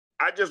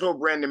I just hope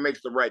Brandon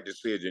makes the right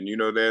decision. You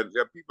know, there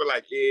are people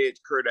like Edge,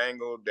 Kurt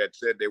Angle that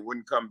said they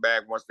wouldn't come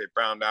back once they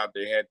found out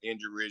they had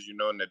injuries, you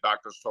know, and the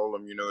doctors told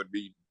them, you know, it'd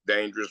be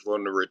dangerous for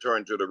them to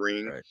return to the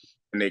ring. Right.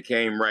 And they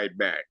came right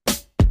back.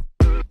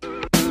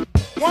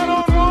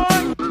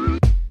 One-on-one!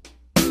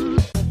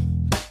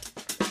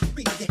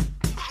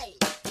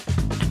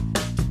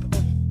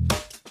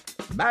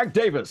 Mac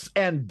Davis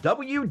and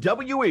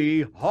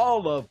WWE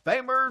Hall of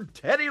Famer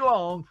Teddy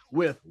Long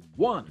with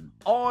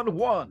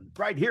one-on-one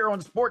right here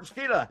on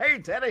Sportskeeda. Hey,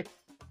 Teddy.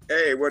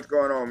 Hey, what's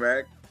going on,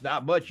 Mac?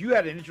 Not much. You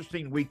had an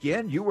interesting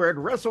weekend. You were at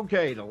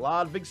WrestleCade. A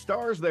lot of big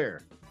stars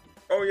there.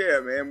 Oh, yeah,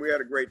 man. We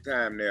had a great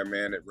time there,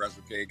 man, at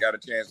WrestleCade. Got a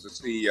chance to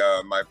see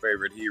my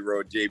favorite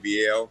hero,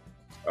 JBL.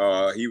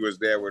 He was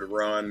there with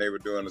Ron. They were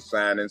doing a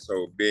signing,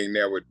 so being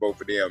there with both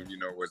of them, you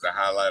know, was a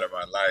highlight of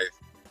my life.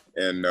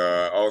 And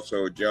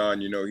also,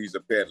 John, you know, he's a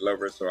pet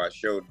lover, so I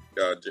showed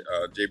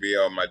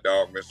JBL my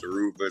dog, Mr.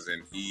 Rufus,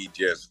 and he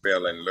just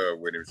fell in love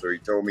with him. So he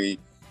told me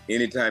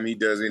anytime he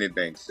does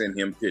anything, send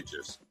him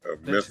pictures of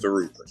Mr.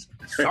 Rufus.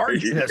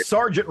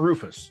 Sergeant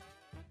Rufus.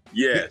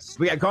 Yes.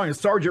 We got calling him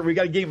Sergeant. We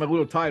got to give him a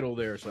little title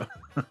there. So.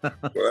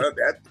 Well,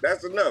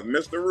 that's enough,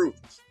 Mr.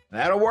 Rufus.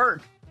 That'll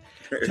work.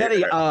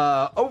 Teddy,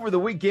 over the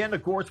weekend,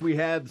 of course, we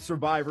had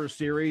Survivor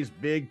Series,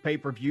 big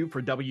pay-per-view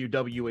for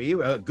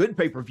WWE, a good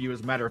pay-per-view, as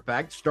a matter of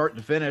fact, start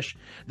to finish.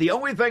 The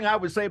only thing I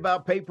would say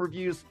about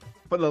pay-per-views,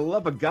 for the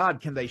love of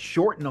God, can they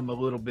shorten them a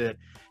little bit?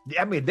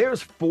 I mean,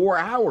 there's 4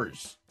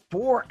 hours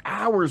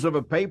of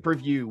a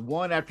pay-per-view,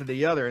 one after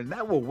the other, and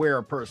that will wear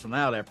a person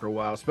out after a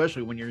while,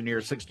 especially when you're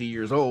near 60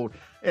 years old.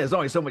 There's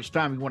only so much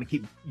time you want to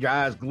keep your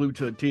eyes glued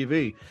to a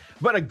TV.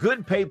 But a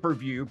good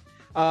pay-per-view,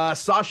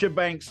 Sasha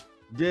Banks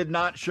did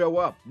not show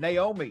up.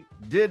 Naomi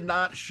did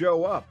not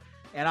show up.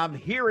 And I'm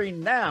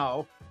hearing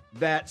now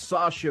that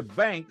Sasha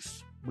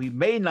Banks, we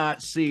may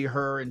not see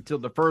her until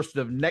the first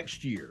of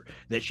next year,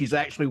 that she's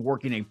actually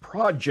working a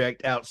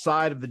project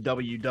outside of the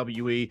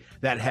WWE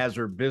that has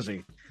her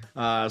busy.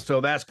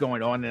 So that's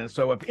going on. And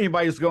so if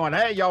anybody's going,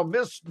 hey, y'all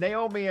missed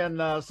Naomi and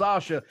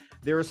Sasha,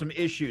 there are some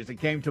issues.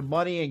 It came to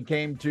money and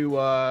came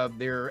to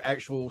their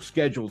actual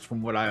schedules,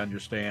 from what I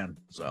understand.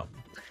 So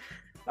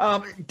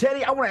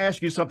Teddy, I want to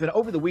ask you something.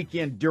 Over the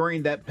weekend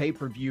during that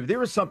pay-per-view, there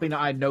was something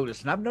I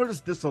noticed, and I've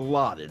noticed this a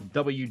lot in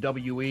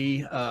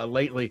WWE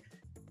lately.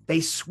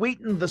 They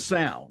sweeten the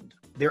sound.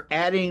 They're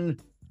adding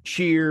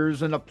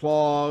cheers and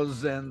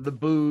applause and the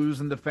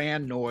boos and the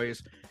fan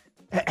noise.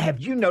 Have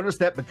you noticed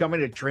that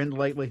becoming a trend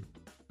lately?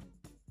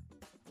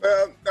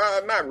 Well,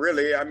 not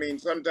really. I mean,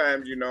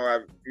 sometimes,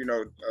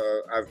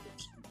 I've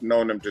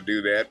known them to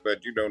do that, but,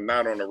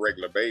 not on a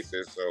regular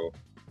basis. So,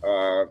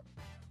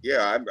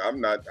 yeah,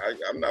 I'm not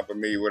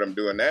familiar with them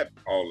doing that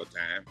all the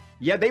time.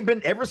 Yeah, they've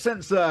been ever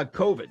since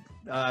COVID.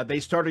 They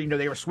started,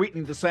 they were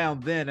sweetening the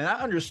sound then. And I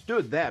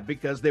understood that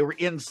because they were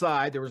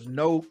inside. There was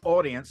no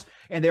audience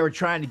and they were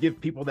trying to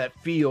give people that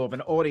feel of an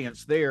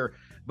audience there.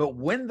 But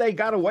when they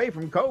got away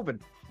from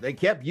COVID, they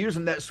kept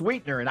using that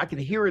sweetener. And I can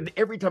hear it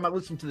every time I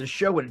listen to the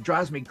show, and it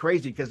drives me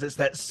crazy because it's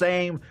that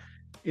same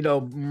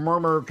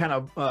murmur kind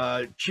of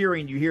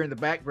cheering you hear in the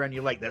background.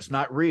 You're like, that's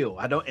not real.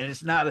 And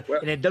it's not,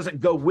 and it doesn't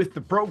go with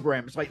the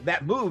program. It's like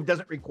that move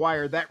doesn't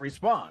require that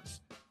response.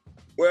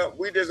 Well,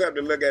 we just have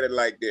to look at it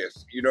like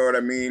this. You know what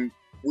I mean?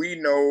 We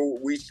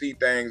see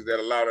things that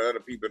a lot of other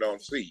people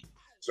don't see.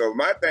 So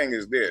my thing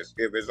is this: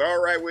 if it's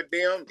all right with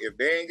them, if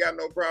they ain't got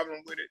no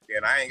problem with it,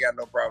 then I ain't got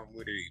no problem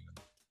with it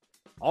either.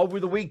 Over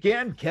the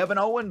weekend, Kevin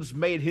Owens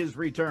made his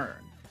return.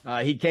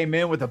 He came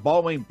in with the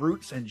Bawling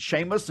Brutes and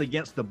Sheamus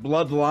against the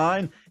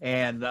Bloodline,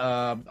 and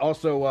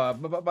also,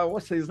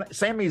 what's his name?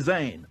 Sami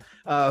Zayn,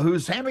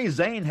 Sami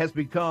Zayn has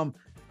become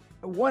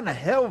one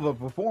hell of a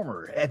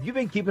performer. Have you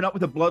been keeping up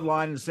with the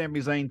Bloodline and Sami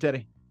Zayn,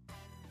 Teddy?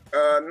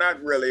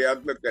 Not really.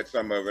 I've looked at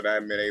some of it. I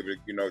haven't been able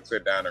to,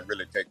 sit down and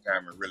really take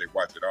time and really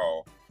watch it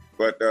all.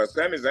 But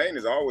Sami Zayn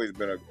has always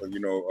been a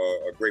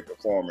great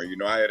performer.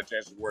 I had a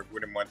chance to work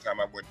with him one time.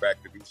 I went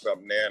back to do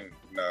something there, and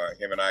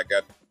him and I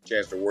got a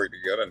chance to work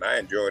together, and I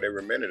enjoyed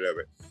every minute of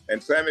it.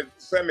 And Sami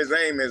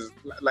Zayn is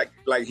like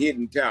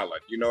hidden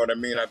talent. You know what I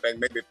mean? I think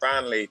maybe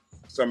finally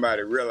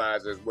somebody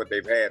realizes what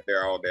they've had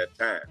there all that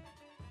time.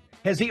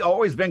 Has he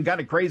always been kind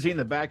of crazy in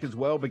the back as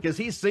well? Because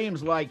he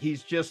seems like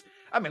he's just,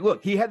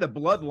 look, he had the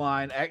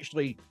Bloodline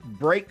actually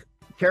break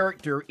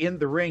character in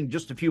the ring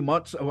just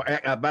about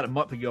a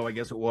month ago, I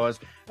guess it was,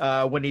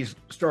 when he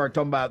started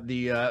talking about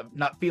the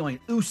not feeling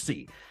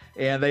oozy,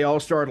 and they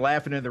all started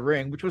laughing in the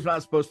ring, which was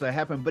not supposed to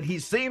happen. But he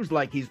seems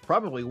like he's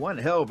probably one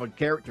hell of a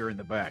character in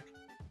the back.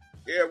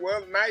 Yeah,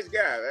 well, nice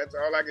guy. That's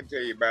all I can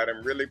tell you about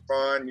him. Really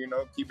fun,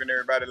 keeping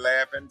everybody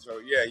laughing. So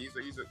yeah,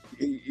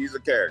 he's a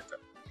character.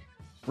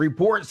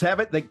 Reports have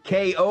it that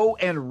KO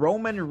and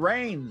Roman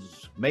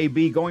Reigns may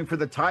be going for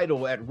the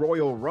title at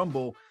Royal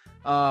Rumble.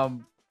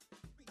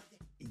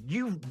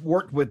 You've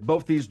worked with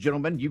both these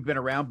gentlemen. You've been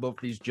around both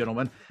these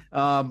gentlemen.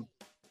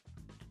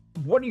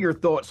 What are your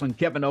thoughts on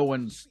Kevin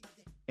Owens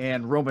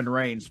and Roman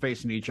Reigns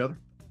facing each other?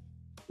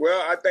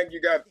 Well, I think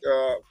you got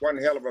one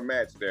hell of a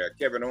match there.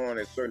 Kevin Owens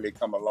has certainly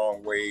come a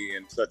long way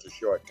in such a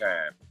short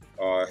time.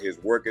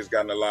 His work has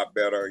gotten a lot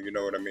better. You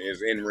know what I mean?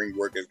 His in-ring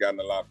work has gotten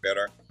a lot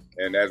better.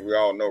 And as we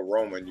all know,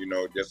 Roman,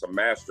 just a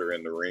master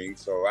in the ring.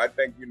 So I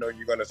think,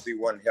 you're going to see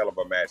one hell of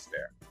a match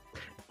there.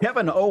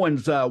 Kevin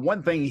Owens,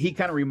 one thing, he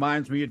kind of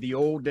reminds me of the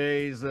old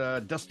days,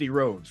 Dusty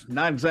Rhodes.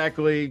 Not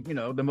exactly,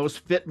 the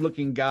most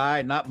fit-looking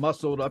guy, not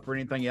muscled up or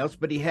anything else,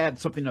 but he had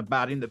something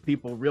about him that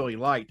people really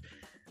liked.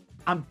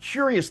 I'm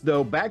curious,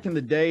 though, back in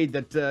the day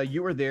that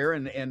you were there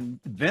and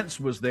Vince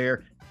was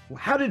there,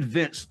 how did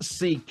Vince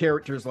see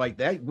characters like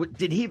that?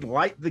 Did he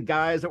like the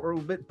guys that were a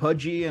little bit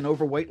pudgy and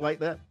overweight like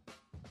that?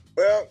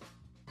 Well,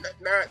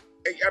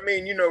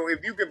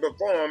 if you can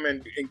perform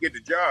and get the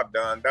job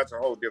done, that's a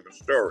whole different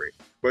story.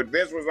 But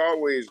Vince was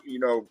always,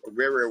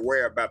 very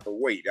aware about the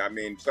weight. I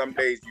mean, some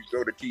days you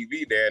go to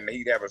TV there and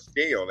he'd have a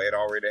scale. They'd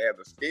already have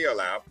the scale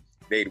out.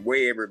 They'd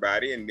weigh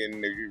everybody, and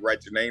then you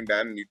write your name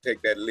down and you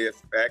take that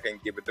list back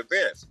and give it to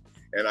Vince.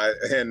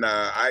 And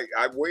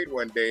I weighed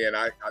one day, and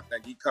I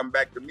think he come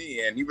back to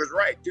me, and he was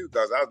right too,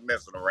 because I was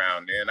messing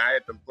around there, and I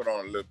had to put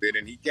on a little bit,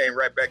 and he came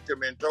right back to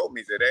me and told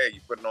me, he said, "Hey,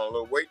 you putting on a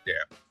little weight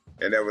there."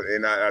 And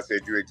I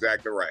said, "You're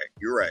exactly right.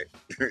 You're right."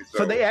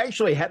 So they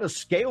actually had a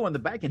scale in the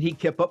back, and he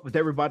kept up with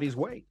everybody's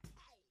weight.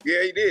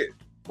 Yeah, he did.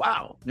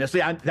 Wow. Now,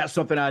 see, that's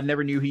something I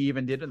never knew he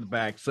even did in the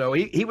back. So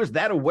he was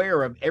that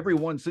aware of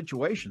everyone's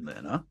situation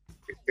then, huh?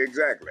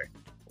 Exactly.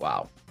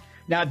 Wow.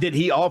 Now, did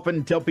he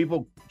often tell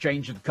people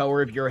change the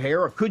color of your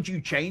hair, or could you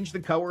change the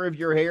color of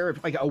your hair?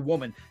 If, like a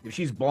woman, if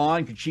she's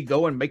blonde, could she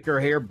go and make her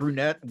hair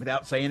brunette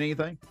without saying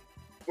anything?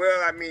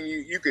 Well, I mean,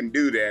 you can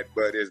do that,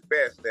 but it's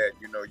best that,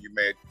 you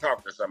may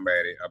talk to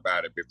somebody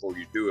about it before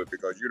you do it,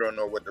 because you don't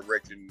know what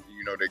direction,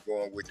 they're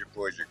going with you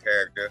for as your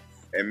character.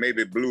 And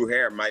maybe blue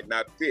hair might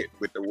not fit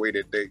with the way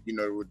that they're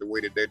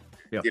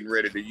getting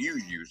ready to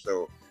use you.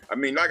 So, I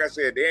mean, like I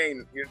said, they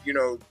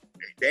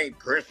ain't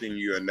pressing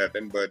you or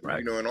nothing, but,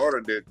 right. In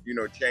order to,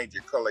 change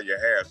your color of your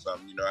hair or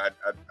something,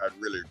 I'd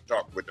really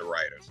talk with the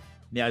writers.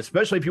 Yeah,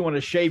 especially if you want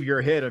to shave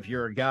your head if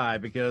you're a guy,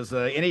 because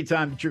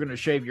anytime that you're going to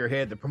shave your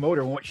head, the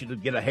promoter wants you to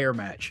get a hair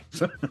match.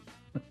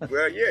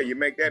 Well, yeah, you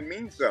make that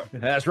mean something.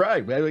 That's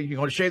right. Well, you're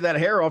going to shave that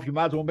hair off, you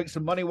might as well make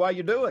some money while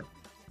you do it.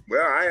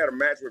 Well, I had a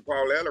match with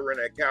Paul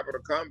Ellering at Capital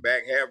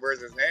Comeback, hair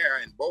versus hair,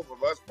 and both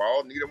of us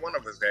bald. Neither one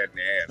of us had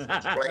any hair.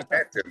 So explain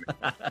that to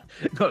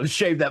me. Going to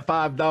shave that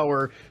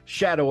 $5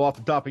 shadow off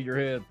the top of your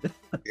head.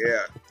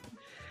 Yeah.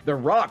 The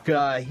Rock,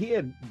 he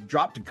had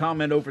dropped a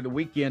comment over the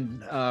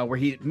weekend where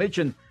he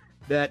mentioned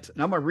that,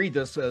 and I'm going to read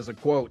this as a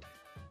quote,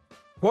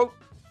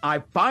 "I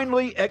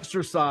finally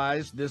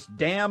exorcised this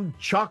damn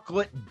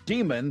chocolate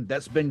demon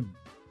that's been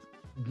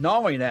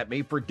gnawing at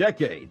me for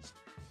decades.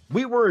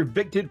 We were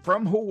evicted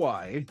from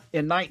Hawaii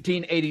in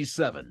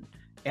 1987.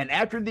 And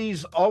after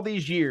all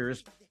these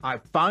years, I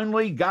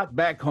finally got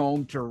back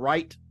home to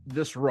right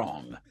this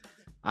wrong.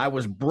 I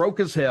was broke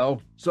as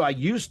hell, so I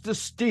used to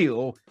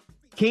steal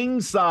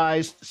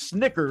king-sized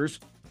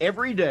Snickers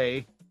every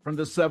day from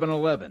the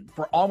 7-Eleven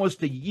for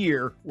almost a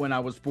year when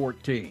I was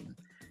 14.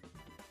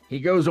 He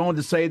goes on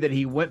to say that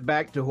he went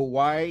back to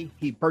Hawaii.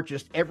 He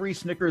purchased every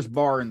Snickers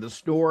bar in the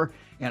store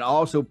and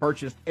also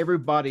purchased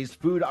everybody's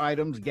food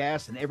items,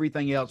 gas, and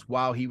everything else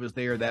while he was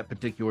there that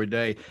particular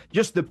day,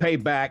 just to pay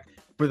back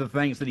for the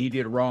things that he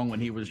did wrong when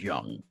he was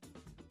young.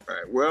 All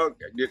right. Well,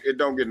 it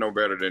don't get no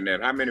better than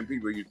that. How many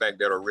people you think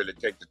that'll really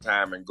take the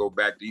time and go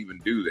back to even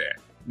do that?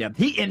 Yeah,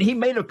 he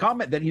made a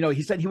comment that,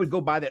 he said he would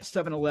go by that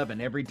 7-Eleven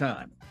every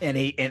time. And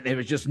it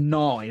was just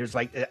gnawing. It was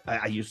like,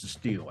 I used to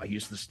steal.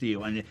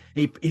 And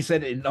he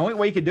said the only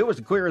way he could do it was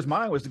to clear his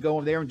mind was to go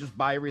over there and just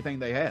buy everything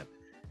they had.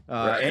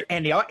 Right.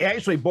 And he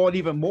actually bought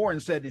even more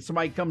and said, if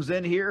somebody comes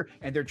in here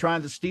and they're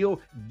trying to steal,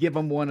 give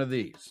them one of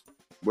these.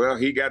 Well,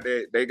 they got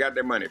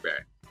their money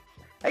back.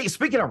 Hey,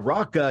 speaking of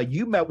Rock,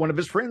 you met one of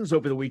his friends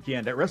over the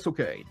weekend at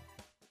WrestleCade.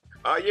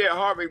 Yeah,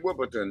 Harvey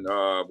Whippleton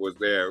was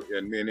there,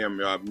 and me and him,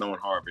 I've known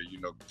Harvey,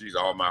 geez,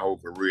 all my whole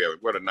career.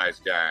 What a nice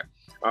guy.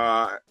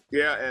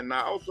 Yeah, and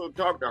I also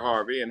talked to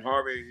Harvey, and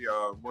Harvey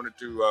wanted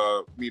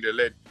to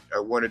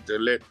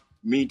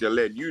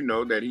let you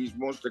know that he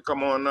wants to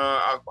come on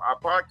our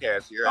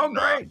podcast here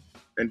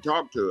and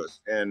talk to us.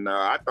 And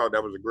I thought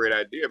that was a great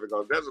idea,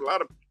 because there's a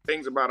lot of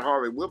things about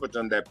Harvey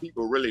Whippleton that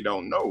people really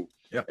don't know.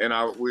 Yep. And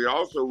we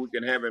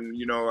can have him,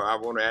 I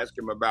want to ask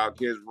him about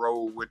his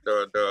role with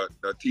the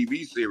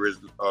TV series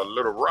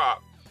Little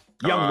Rock.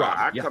 Young Rock.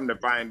 I come to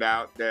find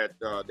out that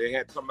they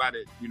had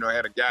somebody,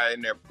 had a guy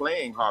in there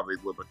playing Harvey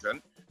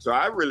Whippleton. So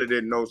I really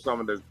didn't know some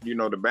of the,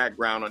 the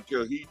background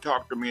until he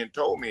talked to me and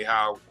told me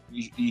how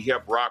he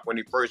helped Rock when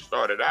he first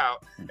started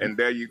out. Mm-hmm. And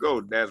there you go.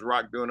 That's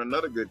Rock doing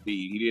another good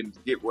deed. He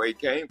didn't get where he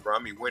came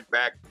from. He went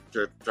back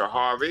to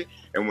Harvey.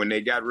 And when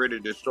they got ready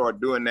to start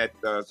doing that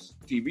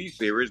TV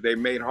series, they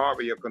made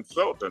Harvey a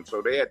consultant.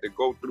 So they had to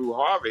go through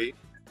Harvey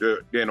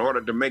in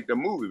order to make the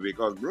movie,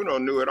 because Bruno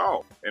knew it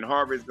all. And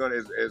Harvey's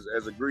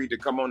has agreed to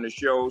come on the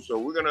show. So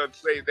we're going to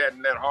save that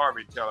and let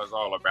Harvey tell us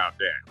all about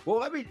that. Well,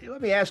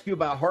 let me ask you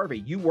about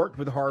Harvey. You worked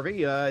with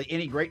Harvey.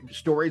 Any great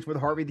stories with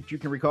Harvey that you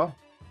can recall?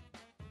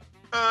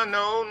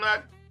 No,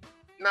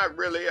 Not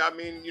really. I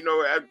mean,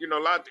 a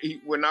lot.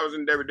 When I was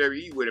in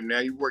WWE with him,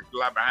 now he worked a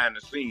lot behind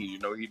the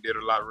scenes. He did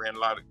a lot,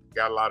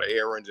 got a lot of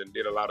errands, and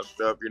did a lot of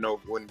stuff.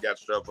 Went and got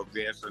stuff for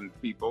Vince and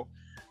people.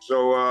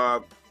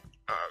 So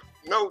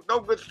no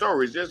good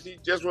stories. He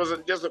just was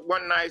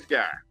one nice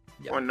guy.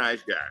 Yep. One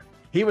nice guy.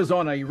 He was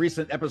on a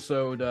recent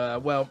episode,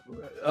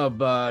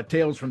 of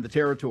Tales from the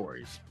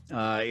Territories,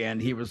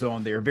 and he was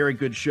on there. Very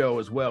good show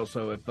as well.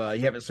 So if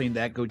you haven't seen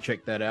that, go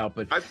check that out.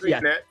 But I've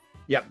seen that.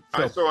 Yep.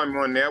 So, I saw him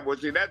on there. Well,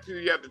 see, that's who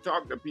you have to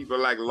talk to, people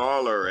like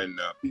Lawler and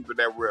people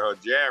that were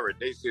Jarrett.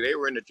 They say they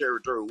were in the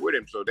territory with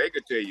him, so they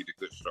could tell you the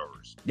good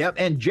stories. Yep.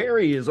 And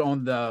Jerry is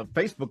on the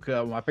Facebook,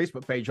 my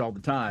Facebook page all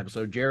the time.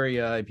 So, Jerry,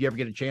 if you ever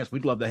get a chance,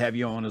 we'd love to have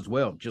you on as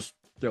well. Just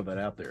throw that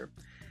out there.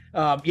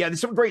 There's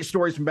some great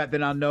stories from back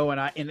then I know,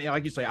 and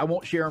like you say, I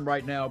won't share them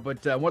right now,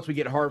 but once we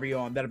get Harvey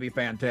on, that'll be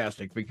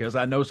fantastic because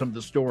I know some of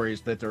the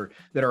stories that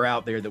are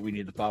out there that we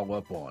need to follow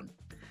up on.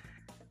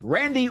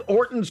 Randy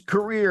Orton's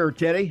career,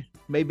 Teddy,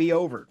 may be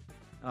over.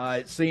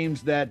 It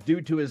seems that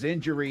due to his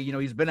injury,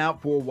 he's been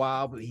out for a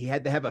while, but he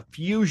had to have a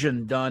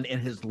fusion done in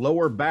his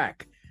lower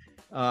back.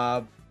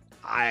 I,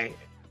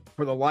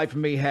 for the life of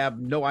me, have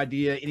no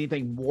idea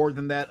anything more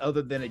than that,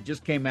 other than it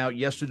just came out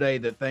yesterday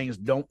that things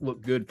don't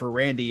look good for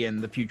Randy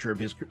in the future of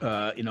his,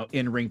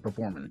 in-ring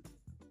performance.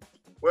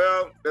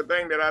 Well, the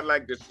thing that I'd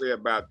like to say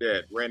about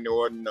that, Randy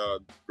Orton, a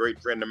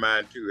great friend of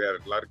mine too,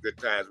 had a lot of good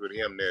times with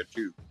him there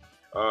too.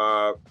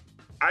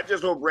 I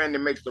just hope Randy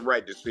makes the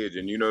right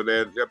decision. There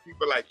are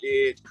people like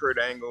Edge, Kurt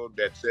Angle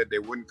that said they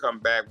wouldn't come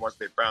back once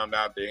they found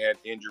out they had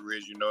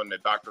injuries, and the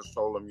doctors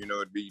told them,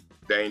 it'd be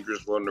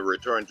dangerous for them to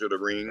return to the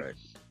ring. Right.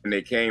 And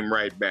they came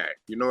right back.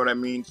 You know what I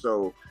mean?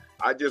 So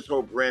I just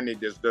hope Randy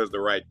just does the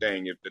right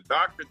thing. If the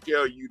doctor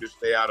tells you to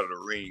stay out of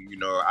the ring,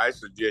 I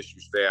suggest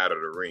you stay out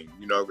of the ring,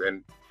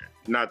 and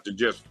not to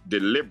just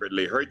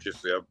deliberately hurt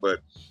yourself,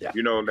 but,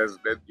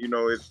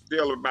 it's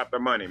still about the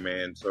money,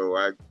 man.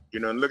 So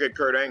look at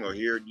Kurt Angle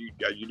here.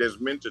 You just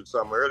mentioned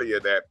something earlier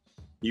that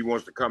he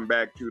wants to come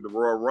back to the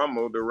Royal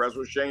Rumble to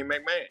wrestle Shane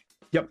McMahon.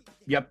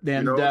 Yep.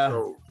 And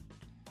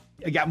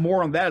I got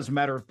more on that, as a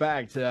matter of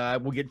fact.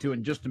 We'll get to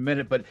in just a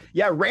minute. But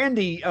yeah,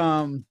 Randy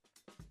has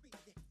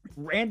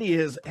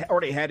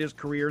already had his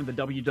career in the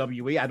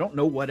WWE. I don't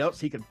know what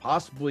else he could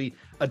possibly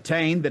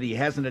attain that he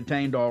hasn't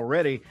attained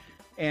already.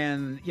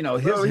 And,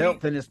 his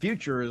health and his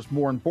future is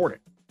more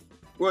important.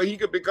 Well, he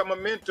could become a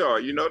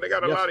mentor. They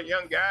got a lot of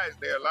young guys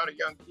there, a lot of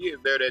young kids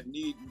there that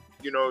need,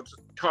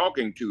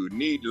 talking to,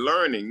 need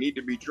learning, need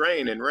to be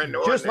trained. And Randy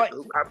Orton,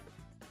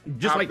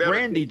 just like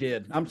Randy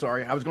did. I'm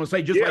sorry. I was going to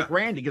say like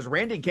Randy, because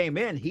Randy came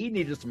in, he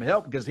needed some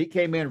help because he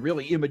came in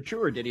really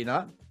immature, did he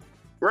not?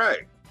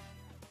 Right.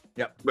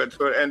 Yep.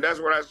 And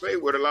that's what I say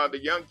with a lot of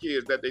the young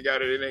kids that they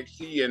got at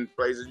NXT and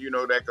places,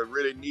 that could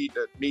really need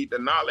the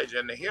knowledge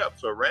and the help.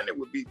 So Randy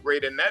would be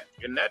great in that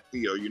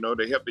field,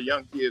 to help the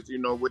young kids,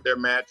 with their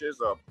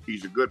matches.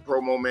 He's a good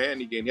promo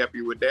man. He can help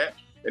you with that.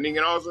 And he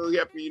can also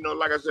help you,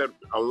 like I said,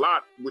 a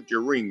lot with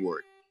your ring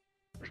work.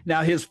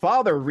 Now, his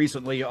father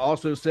recently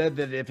also said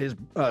that if his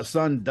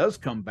son does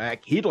come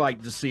back, he'd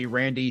like to see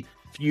Randy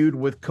feud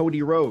with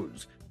Cody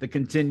Rhodes to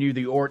continue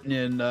the Orton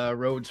and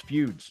Rhodes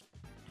feuds.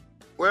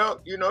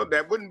 Well,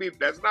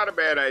 that's not a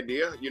bad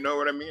idea. You know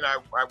what I mean? I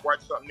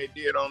watched something they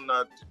did on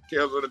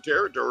Tales of the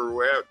Territory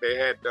where they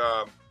had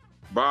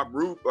Bob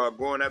Roop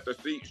going after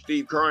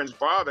Steve Keirn's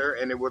father,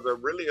 and it was a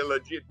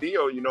legit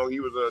deal. He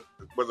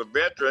was a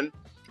veteran,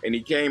 and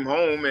he came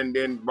home, and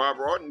then Bob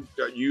Orton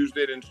used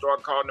it and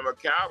started calling him a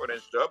coward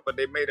and stuff, but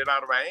they made it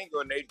out of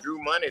anger, and they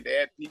drew money. They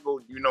had people,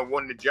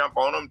 wanting to jump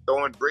on them,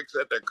 throwing bricks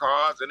at their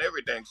cars and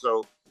everything.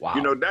 So,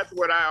 wow. That's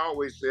what I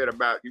always said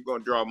about you're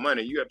going to draw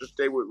money. You have to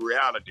stay with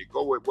reality.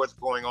 Go with what's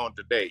going on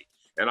today.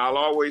 And I'll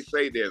always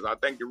say this. I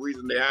think the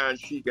reason the Iron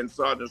Sheik and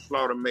Sergeant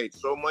Slaughter made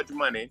so much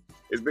money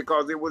is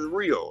because it was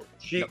real.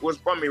 Sheik was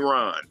from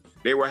Iran.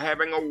 They were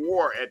having a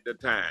war at the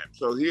time.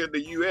 So here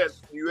the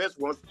U.S.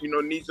 wants,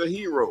 needs a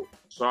hero.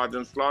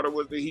 Sergeant Slaughter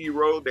was the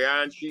hero. The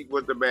Iron Sheik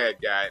was the bad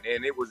guy.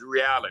 And it was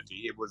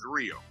reality. It was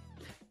real.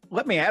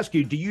 Let me ask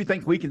you, do you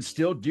think we can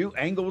still do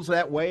angles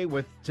that way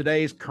with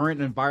today's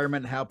current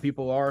environment, how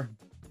people are?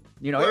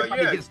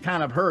 Everybody gets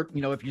kind of hurt,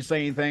 if you say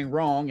anything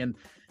wrong, and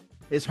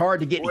it's hard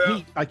to get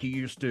heat like you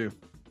used to.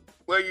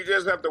 Well, you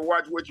just have to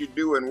watch what you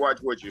do and watch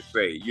what you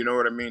say. You know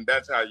what I mean?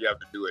 That's how you have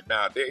to do it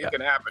now. It can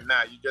happen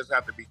now. You just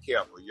have to be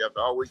careful. You have to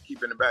always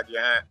keep in the back of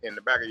your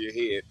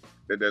head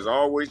that there's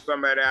always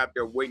somebody out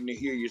there waiting to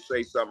hear you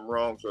say something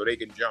wrong so they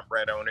can jump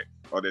right on it.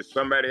 Or there's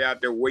somebody out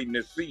there waiting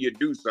to see you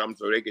do something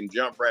so they can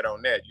jump right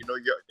on that.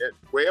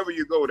 Wherever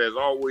you go, there's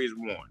always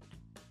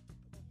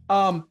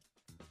one.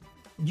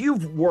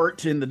 You've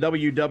worked in the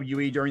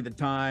WWE during the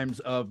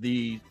times of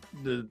the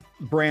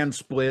brand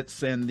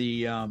splits and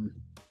the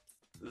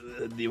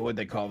what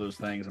they call those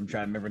things? I'm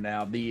trying to remember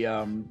now.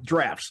 The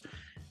drafts.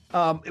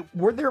 Can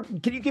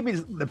you give me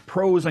the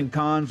pros and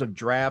cons of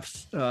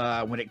drafts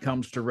when it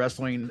comes to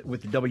wrestling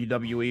with the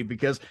WWE?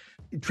 Because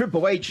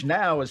Triple H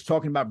now is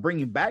talking about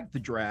bringing back the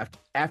draft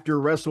after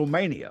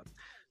WrestleMania,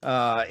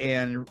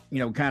 and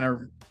kind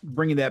of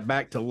bringing that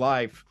back to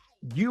life.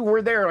 You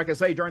were there, like I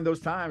say, during those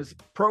times.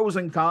 Pros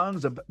and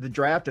cons of the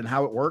draft and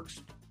how it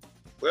works.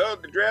 Well,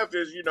 the draft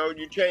is, you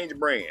change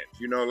brands.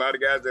 A lot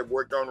of guys that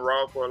worked on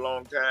Raw for a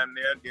long time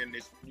there, then they,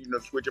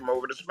 switch them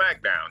over to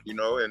SmackDown,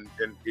 and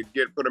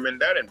put them in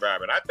that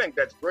environment. I think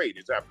that's great.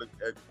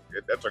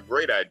 That's a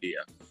great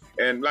idea.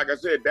 And like I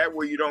said, that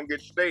way you don't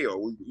get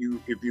stale.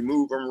 If you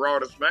move from Raw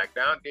to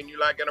SmackDown, then you're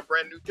like in a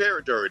brand new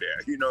territory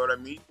there. You know what I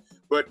mean?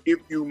 But if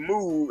you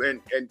move and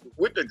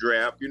with the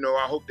draft,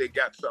 I hope they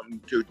got something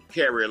to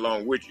carry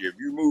along with you. If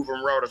you move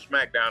from Raw to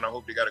SmackDown, I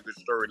hope they got a good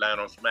storyline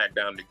on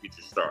SmackDown to get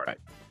you started. Right.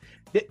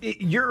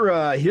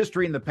 Your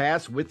history in the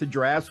past with the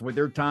drafts, were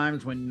there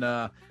times when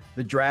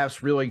the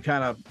drafts really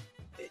kind of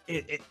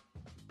it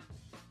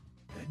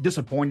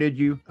disappointed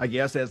you, I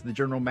guess, as the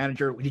general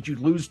manager? Did you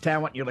lose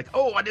talent? You're like,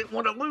 oh, I didn't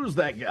want to lose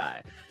that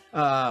guy.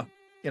 Well,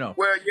 yeah,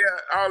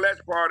 all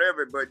that's part of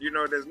it, but,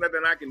 there's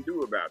nothing I can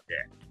do about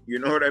that. You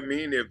know what I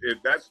mean? If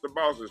that's the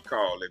boss's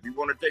call, if you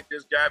want to take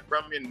this guy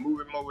from me and move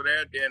him over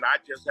there, then I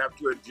just have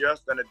to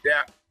adjust and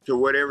adapt to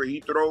whatever he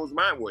throws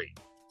my way.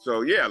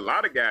 So, yeah, a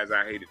lot of guys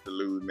I hated to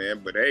lose,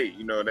 man. But, hey,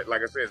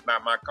 like I said, it's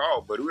not my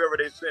call. But whoever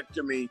they sent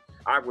to me,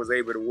 I was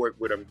able to work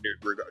with them,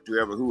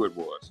 who it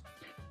was.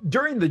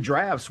 During the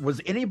drafts, was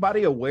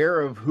anybody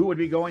aware of who would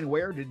be going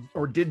where?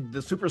 Did the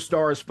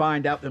superstars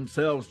find out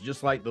themselves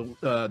just like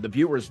the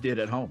viewers did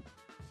at home?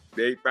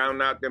 They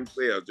found out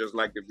themselves just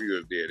like the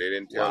viewers did. They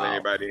didn't tell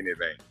anybody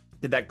anything.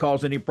 Did that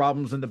cause any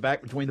problems in the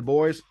back between the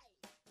boys?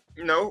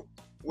 No.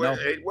 Well,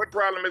 no. Hey, what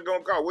problem is going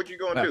to cause? What you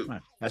going to do?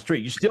 That's true.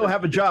 You still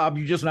have a job.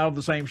 You're just not on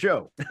the same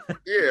show.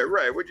 Yeah,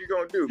 right. What you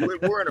going to do?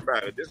 Quit worrying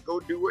about it. Just go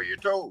do what you're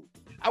told.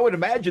 I would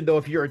imagine, though,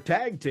 if you're a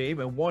tag team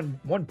and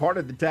one part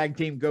of the tag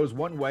team goes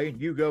one way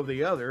and you go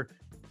the other,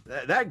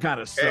 that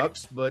kind of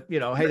sucks. But,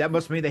 hey, that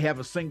must mean they have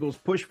a singles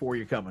push for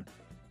you coming.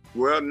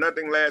 Well,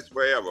 nothing lasts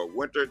forever.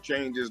 Winter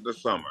changes the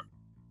summer.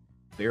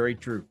 Very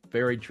true.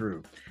 Very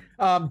true.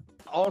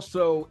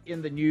 Also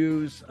in the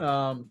news,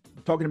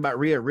 talking about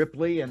Rhea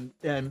Ripley and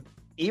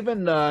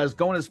even is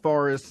going as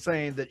far as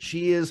saying that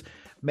she is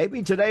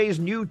maybe today's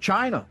new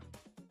China.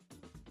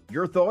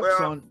 Your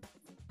thoughts on?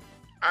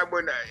 I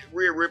wouldn't.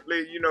 Rhea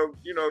Ripley,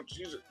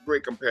 she's a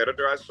great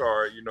competitor. I saw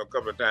her, a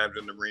couple of times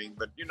in the ring,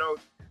 but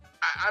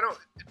I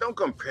don't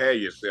compare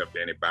yourself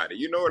to anybody.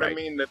 You know what I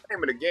mean? The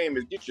name of the game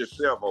is get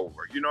yourself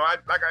over.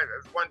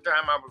 One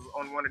time I was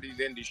on one of these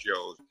indie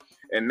shows,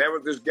 and there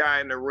was this guy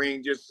in the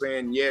ring just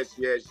saying yes,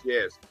 yes,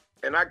 yes,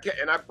 and I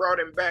brought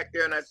him back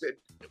there, and I said,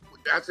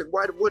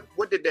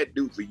 what did that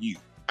do for you?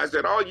 I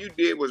said, all you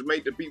did was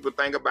make the people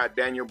think about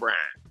Daniel Bryan.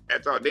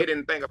 That's all. They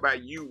didn't think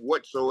about you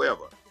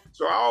whatsoever.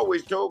 So I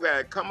always told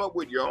guys, come up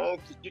with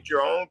get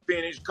your own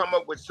finish, come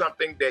up with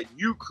something that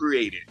you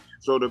created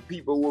so the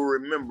people will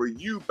remember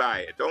you by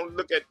it. Don't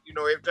look at,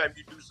 every time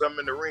you do something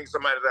in the ring,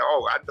 somebody say,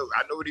 oh, I know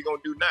what he's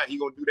going to do now. He's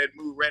going to do that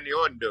move Randy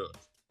Orton does.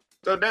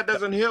 So that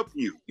doesn't help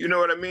you. You know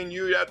what I mean?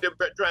 You're out there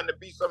trying to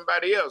be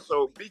somebody else.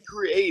 So be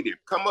creative.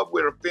 Come up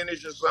with a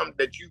finish or something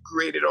that you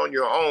created on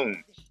your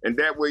own. And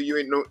that way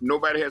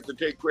nobody has to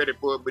take credit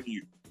for it but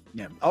you.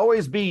 Yeah,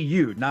 always be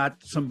you, not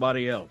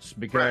somebody else,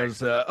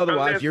 because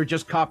otherwise you're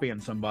just copying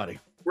somebody.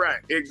 Right,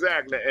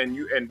 exactly, and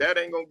that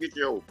ain't gonna get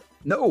you over.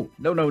 No.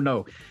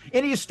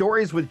 Any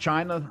stories with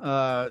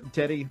China,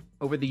 Teddy,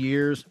 over the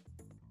years?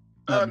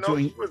 No,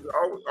 she was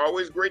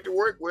always great to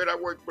work with. I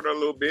worked with her a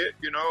little bit,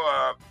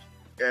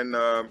 and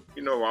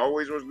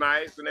always was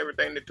nice and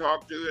everything to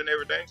talk to and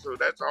everything. So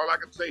that's all I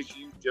can say.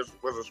 She just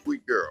was a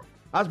sweet girl.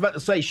 I was about to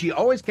say, she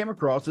always came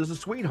across as a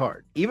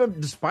sweetheart. Even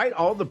despite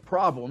all the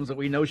problems that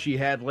we know she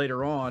had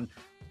later on,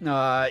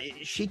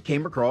 she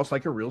came across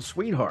like a real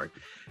sweetheart.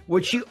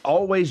 Was she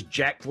always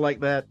jacked like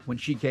that when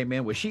she came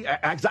in? Was she?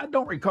 I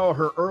don't recall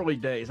her early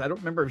days. I don't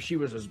remember if she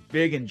was as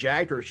big and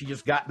jacked or if she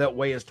just got that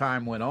way as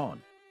time went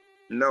on.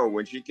 No,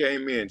 when she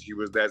came in, she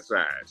was that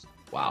size.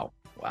 Wow.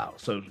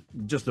 So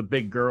just a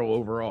big girl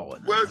overall.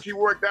 Well, she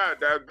worked out.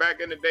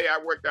 Back in the day, I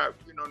worked out,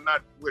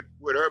 not with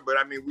her, but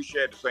I mean, we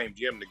shared the same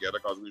gym together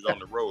because we was on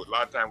the road. A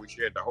lot of times we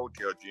shared the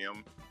hotel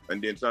gym,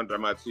 and then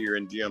sometimes I'd see her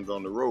in gyms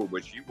on the road,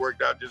 but she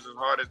worked out just as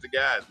hard as the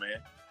guys, man.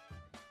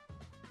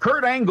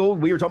 Kurt Angle,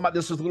 we were talking about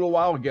this a little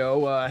while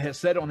ago, has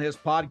said on his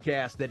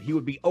podcast that he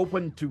would be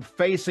open to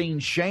facing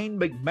Shane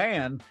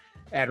McMahon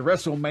at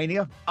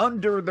WrestleMania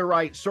under the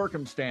right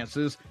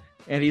circumstances.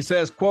 And he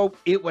says, quote,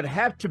 it would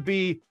have to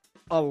be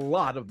a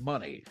lot of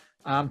money.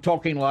 I'm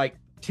talking like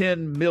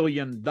 $10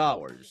 million.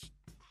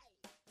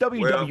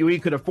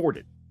 WWE could afford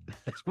it.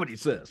 That's what he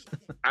says.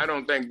 I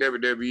don't think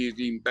WWE is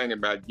even thinking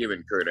about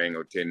giving Kurt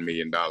Angle $10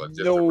 million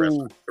just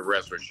to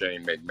wrestle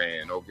Shane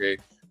McMahon, okay?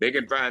 They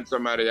can find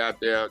somebody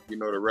out there,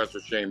 to wrestle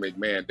Shane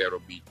McMahon that'll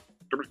be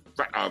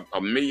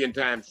a million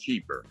times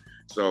cheaper.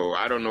 So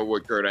I don't know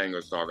what Kurt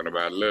Angle's talking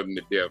about. Love him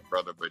to death,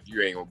 brother, but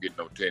you ain't gonna get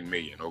no $10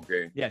 million,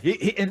 okay? Yeah,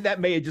 and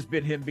that may have just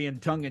been him being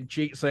tongue in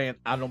cheek, saying,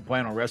 "I don't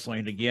plan on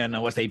wrestling again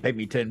unless they pay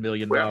me $10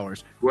 million." Well,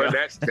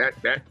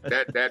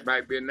 that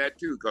might be in that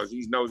too, because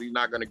he knows he's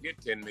not gonna get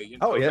 $10 million.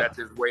 Oh, so yeah. That's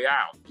his way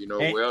out.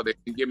 Well, they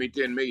can give me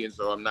 $10 million,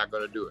 so I'm not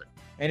gonna do it.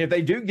 And if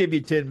they do give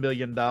you $10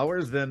 million,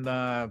 then,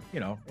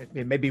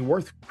 it may be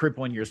worth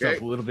crippling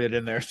yourself a little bit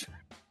in there.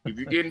 If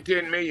you're getting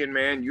 10 million,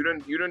 man, you done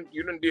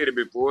did it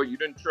before. You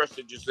done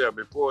trusted yourself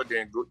before.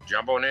 Then go,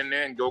 jump on in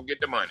there and go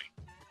get the money.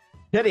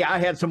 Teddy, I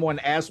had someone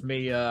ask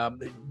me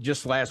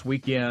just last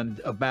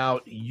weekend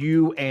about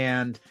you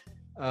and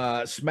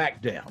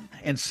SmackDown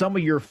and some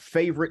of your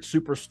favorite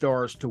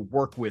superstars to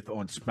work with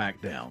on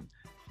SmackDown.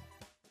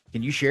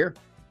 Can you share?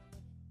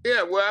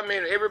 Yeah, well, I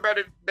mean,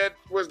 everybody that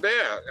was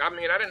there. I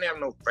mean, I didn't have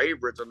no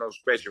favorites or no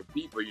special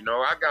people.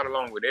 I got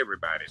along with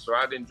everybody, so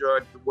I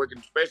enjoyed working,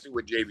 especially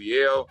with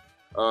JBL,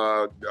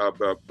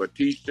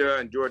 Batista.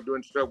 Enjoyed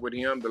doing stuff with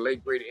him. The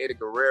late great Eddie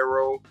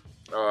Guerrero.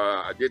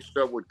 I did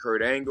stuff with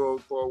Kurt Angle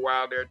for a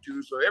while there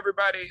too. So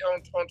everybody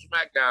on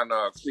SmackDown,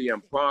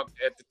 CM Punk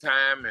at the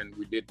time, and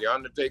we did the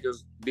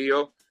Undertaker's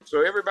deal.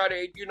 So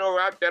everybody,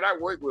 that I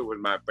worked with was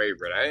my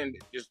favorite. I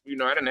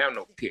didn't have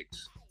no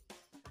picks.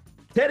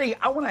 Teddy,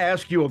 I want to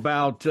ask you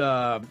about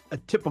a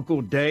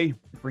typical day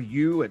for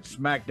you at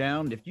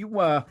SmackDown. If you,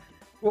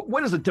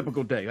 what is a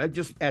typical day? I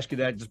just ask you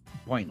that just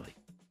plainly.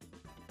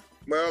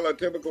 Well, a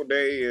typical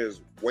day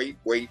is wait.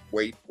 Really,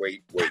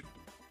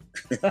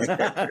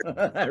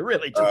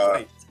 just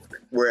wait.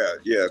 Well,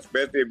 yeah,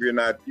 especially if you're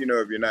not,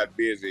 if you're not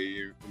busy,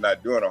 you're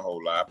not doing a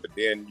whole lot. But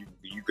then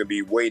you could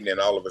be waiting, and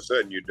all of a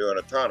sudden you're doing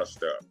a ton of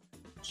stuff.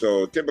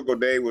 So typical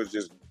day was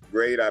just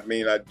great. I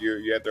mean,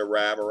 you had to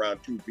arrive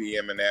around 2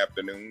 p.m. in the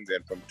afternoons,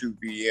 and from 2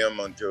 p.m.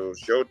 until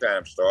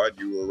showtime started,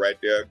 you were right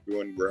there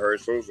doing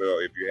rehearsals,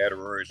 or if you had a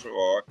rehearsal,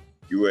 or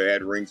you were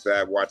at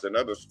ringside watching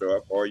other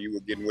stuff, or you were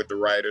getting with the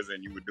writers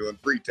and you were doing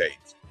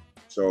pre-tapes.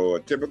 So a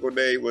typical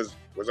day was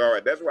all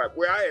right. That's why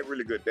I had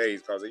really good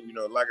days because,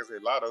 like I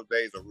said, a lot of those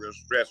days are real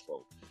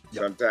stressful.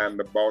 Yep. Sometimes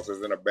the boss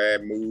is in a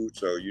bad mood,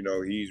 so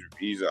he's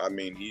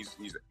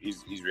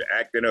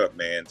acting up,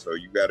 man. So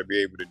you got to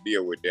be able to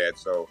deal with that.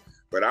 So.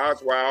 But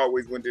that's why I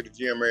always went to the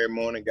gym every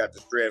morning, got the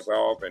stress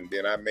off, and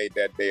then I made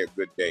that day a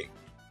good day.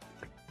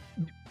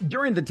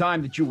 During the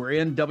time that you were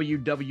in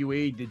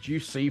WWE, did you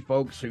see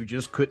folks who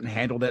just couldn't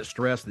handle that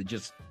stress, that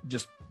just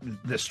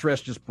the stress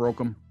just broke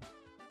them?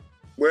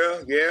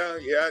 Well, yeah,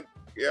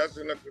 I've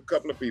seen a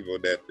couple of people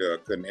that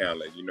couldn't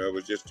handle it. It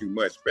was just too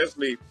much,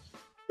 especially,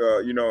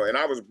 and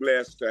I was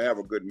blessed to have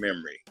a good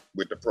memory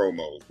with the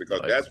promos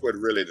because that's what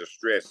really the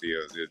stress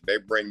is they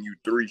bring you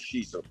 3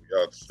 sheets of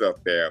stuff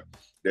there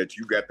that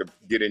you got to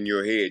get in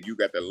your head, you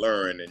got to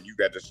learn, and you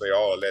got to say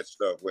all of that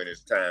stuff when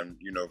it's time,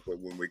 for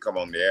when we come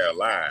on the air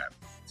live.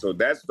 So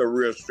that's the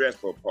real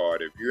stressful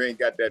part. If you ain't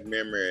got that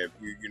memory, if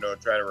you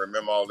trying to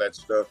remember all that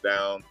stuff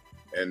down,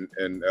 and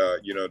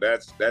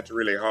that's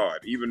really hard.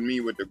 Even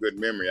me with the good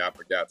memory, I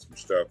forgot some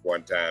stuff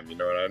one time,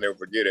 and I'll never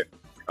forget it.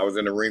 I was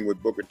in the ring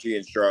with Booker T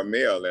and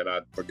Charmel, and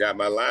I forgot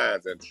my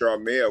lines, and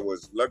Charmel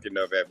was lucky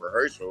enough at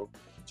rehearsal.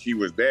 She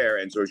was there,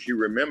 and so she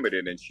remembered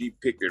it, and she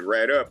picked it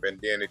right up, and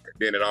then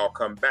it all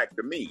come back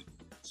to me.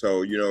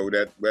 So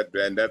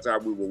and that's how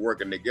we were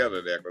working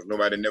together there, because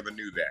nobody never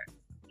knew that.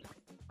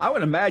 I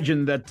would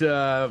imagine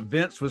that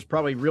Vince was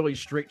probably really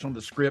strict on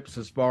the scripts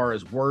as far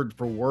as word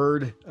for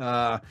word.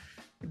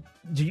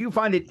 Do you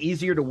find it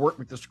easier to work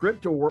with the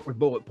script or work with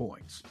bullet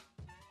points?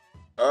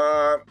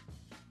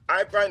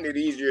 I find it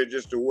easier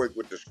just to work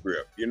with the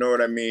script. You know what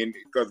I mean?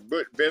 Because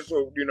Vince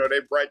will, they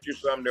write you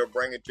something, they'll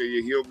bring it to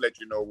you. He'll let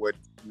you know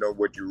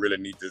what you really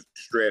need to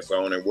stress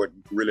on and what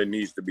really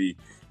needs to be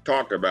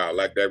talked about.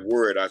 Like that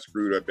word I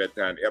screwed up that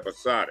time,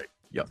 episodic.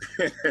 Yep.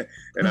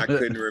 And I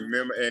couldn't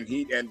remember. And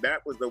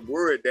that was the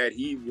word that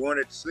he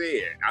wanted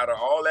said. Out of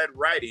all that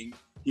writing,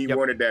 he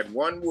wanted that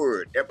one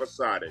word,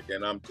 episodic.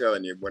 And I'm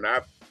telling you, when I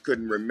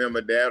couldn't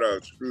remember that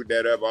or screwed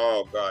that up,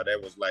 oh God,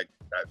 that was like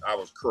I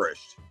was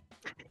crushed.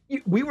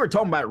 We were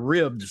talking about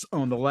ribs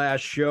on the last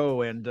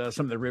show and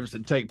some of the ribs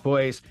that take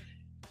place.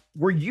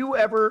 Were you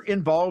ever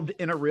involved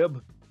in a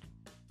rib?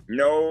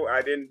 No,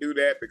 I didn't do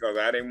that because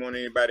I didn't want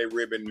anybody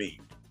ribbing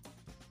me.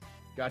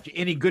 Gotcha.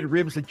 Any good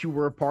ribs that you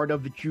were a part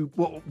of that you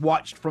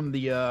watched from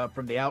the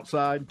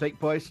outside take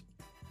place?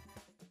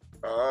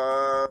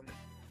 I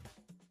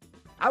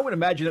would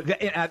imagine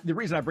the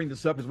reason I bring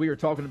this up is we were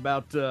talking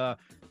about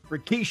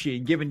Rikishi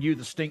and giving you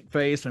the stink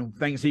face and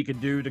things he could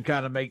do to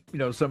kind of make,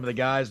 some of the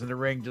guys in the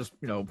ring just,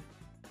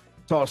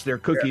 toss their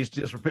cookies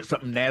just or put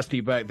something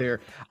nasty back there.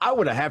 I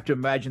would have to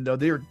imagine, though,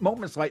 there are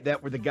moments like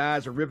that where the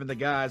guys are ribbing the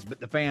guys, but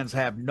the fans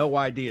have no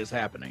idea it's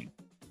happening.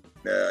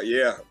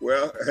 Yeah.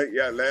 Well,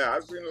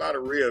 I've seen a lot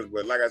of ribs,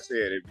 but like I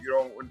said, if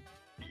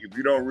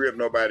you don't rib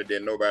nobody,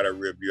 then nobody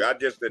rib you. I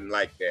just didn't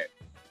like that.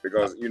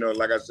 Because,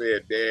 like I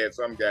said, they had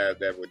some guys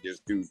that would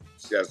just do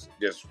just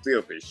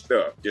filthy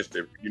stuff just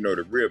to,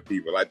 to rib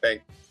people. I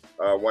think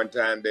one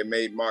time they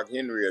made Mark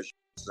Henry a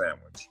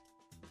sandwich.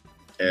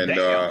 And,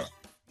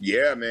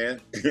 yeah,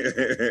 man.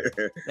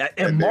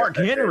 and Mark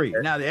Henry.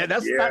 Now,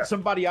 that's not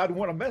somebody I'd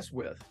want to mess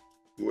with.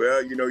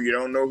 Well, you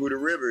don't know who the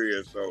ribber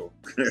is, so.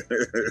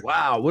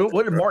 Wow.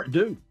 What did Mark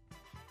do?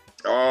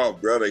 Oh,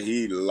 brother,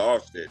 he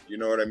lost it. You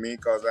know what I mean?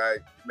 Because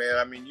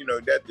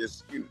that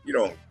just, you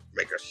don't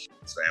make a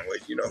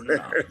sandwich,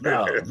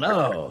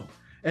 No.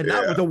 And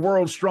not with the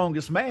world's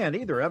strongest man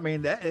either. I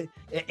mean,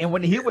 and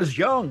when he was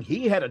young,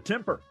 he had a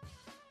temper.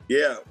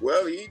 Yeah,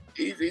 well,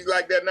 he's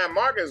like that now.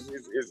 Marcus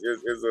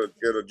is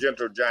a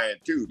gentle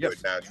giant too, yes.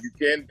 But now you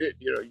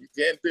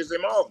can't piss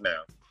him off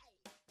now.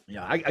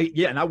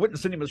 Yeah, and I wouldn't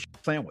send him a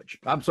sandwich.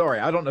 I'm sorry,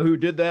 I don't know who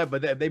did that,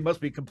 but they must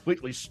be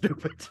completely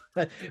stupid,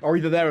 or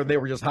either that or they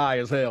were just high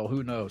as hell.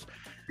 Who knows?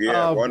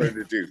 Yeah, one of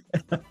the two.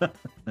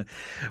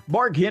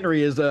 Mark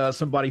Henry is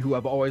somebody who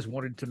I've always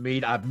wanted to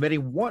meet. I've met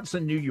him once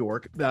in New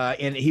York,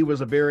 and he was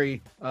a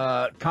very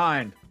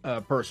kind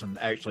person,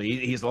 actually.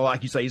 He's,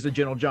 like you say, he's a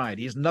gentle giant.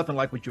 He's nothing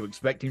like what you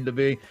expect him to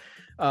be.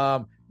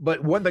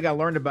 But one thing I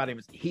learned about him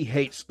is he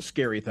hates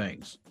scary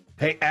things.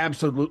 He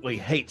absolutely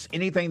hates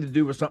anything to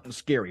do with something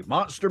scary.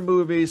 Monster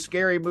movies,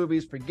 scary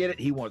movies, forget it.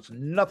 He wants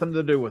nothing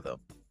to do with them.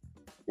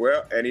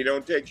 Well, and he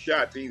don't take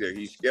shots either.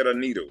 He's scared of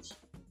needles.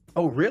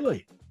 Oh,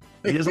 really?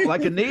 He doesn't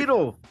like a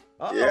needle.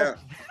 Uh-oh.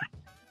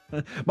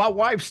 Yeah. My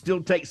wife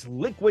still takes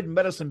liquid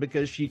medicine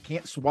because she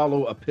can't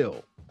swallow a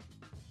pill.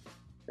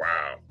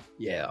 Wow.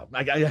 Yeah.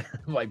 I'm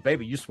like,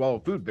 baby, you swallow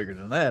food bigger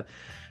than that.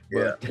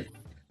 Yeah. But,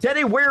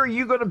 Teddy, where are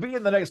you going to be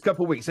in the next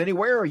couple of weeks?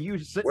 Anywhere? Or are you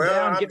sitting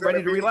down, getting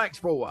ready to relax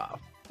for a while?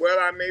 Well,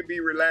 I may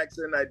be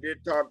relaxing. I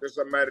did talk to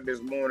somebody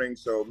this morning,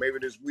 so maybe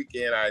this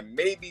weekend I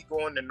may be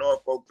going to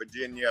Norfolk,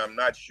 Virginia. I'm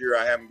not sure.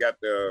 I haven't got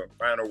the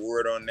final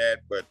word on that,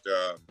 but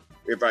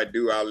if I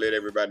do, I'll let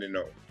everybody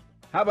know.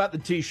 How about the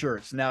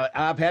T-shirts? Now,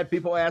 I've had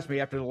people ask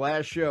me after the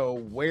last show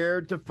where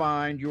to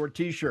find your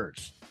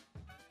T-shirts.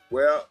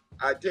 Well,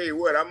 I tell you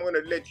what, I'm going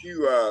to let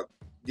you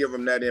give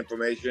them that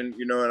information,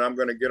 and I'm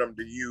going to get them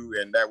to you,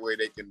 and that way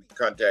they can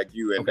contact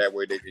you, and that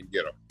way they can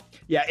get them.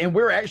 Yeah, and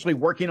we're actually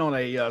working on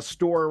a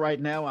store right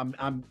now.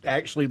 I'm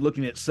actually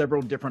looking at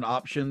several different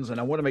options, and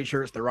I want to make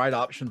sure it's the right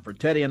option for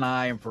Teddy and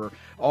I and for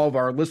all of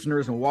our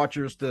listeners and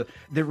watchers to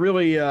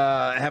really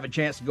have a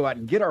chance to go out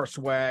and get our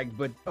swag,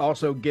 but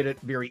also get it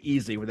very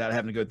easy without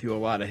having to go through a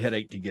lot of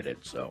headache to get it.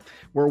 So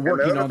we're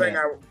working on that.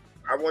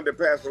 I wanted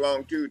to pass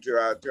along, too, to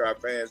our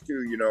fans,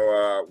 too.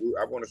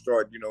 I want to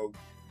start,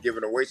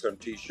 giving away some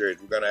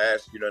T-shirts. We're going to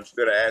ask,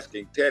 instead of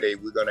asking Teddy,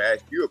 we're going to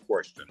ask you a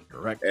question.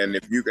 Correct. And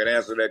if you can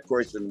answer that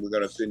question, we're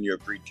going to send you a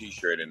free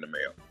T-shirt in the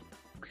mail.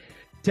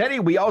 Teddy,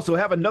 we also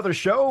have another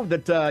show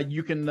that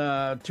you can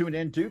tune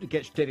into to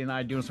catch Teddy and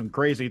I doing some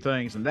crazy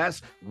things, and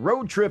that's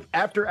Road Trip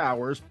After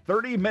Hours,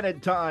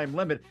 30-minute time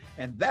limit,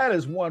 and that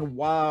is one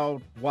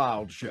wild,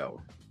 wild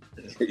show.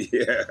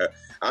 Yeah,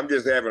 I'm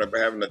just having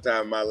the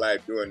time of my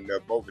life doing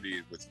both of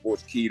these with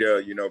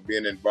Sportskeeda,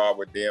 being involved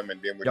with them, and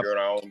then we're doing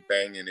our own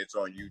thing, and it's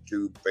on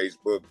YouTube,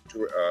 Facebook,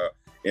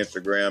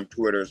 Instagram,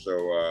 Twitter.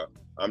 So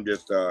I'm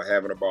just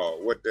having a ball.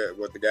 What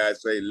the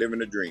guys say, living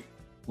the dream.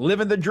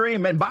 Living the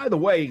dream. And by the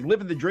way,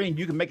 living the dream,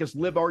 you can make us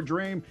live our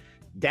dream.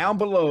 Down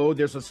below,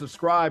 there's a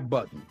subscribe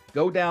button.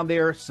 Go down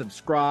there,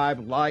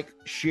 subscribe, like,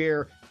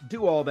 share,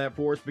 do all that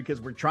for us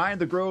because we're trying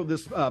to grow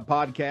this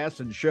podcast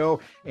and show,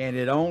 and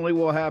it only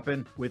will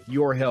happen with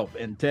your help.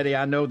 And Teddy,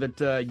 I know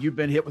that you've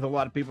been hit with a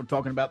lot of people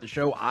talking about the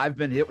show. I've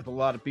been hit with a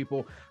lot of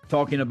people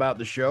talking about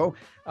the show.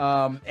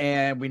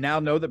 And we now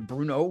know that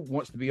Bruno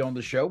wants to be on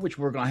the show, which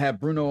we're going to have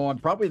Bruno on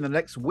probably in the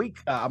next week.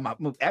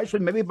 Actually,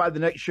 maybe by the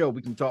next show,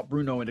 we can talk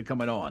Bruno into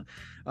coming on.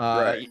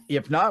 Right.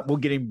 If not, we'll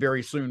get him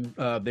very soon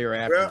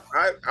thereafter.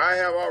 Well, I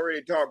have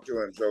already talked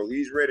to him, so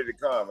he's ready to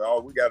come.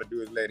 All we got to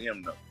do is let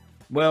him know.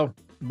 Well,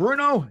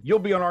 Bruno, you'll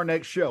be on our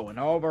next show. And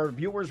all of our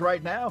viewers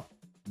right now,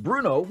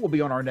 Bruno will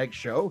be on our next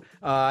show.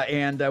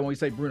 And when we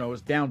say Bruno,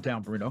 it's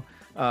downtown Bruno.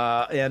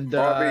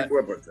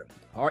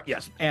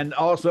 Yes. And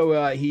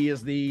also he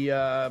is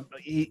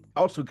he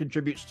also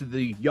contributes to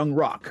the Young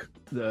Rock,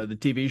 the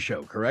TV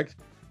show, correct?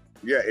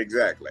 Yeah,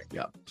 exactly.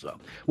 Yeah. So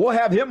we'll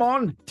have him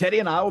on. Teddy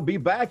and I will be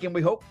back, and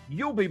we hope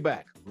you'll be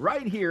back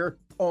right here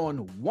on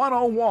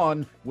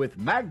 101 with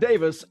Mac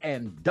Davis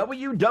and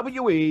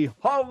WWE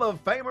Hall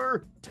of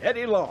Famer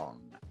Teddy Long.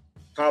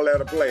 Holla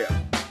at a player.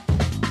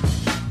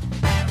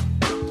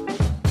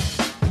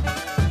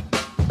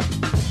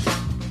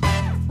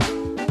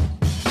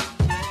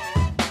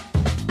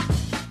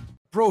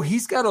 Bro,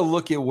 he's got to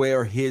look at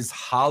where his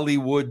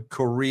Hollywood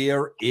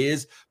career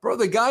is. Bro,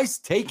 the guy's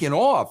taken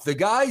off. The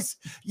guy's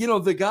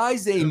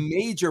a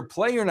major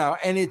player now,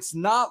 and it's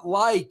not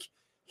like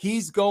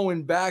he's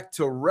going back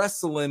to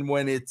wrestling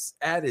when it's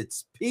at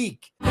its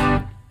peak.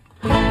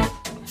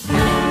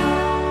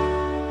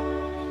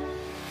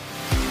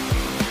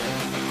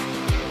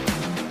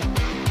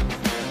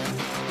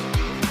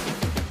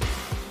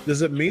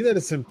 Does it mean that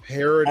it's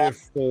imperative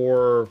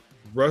for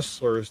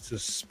wrestlers to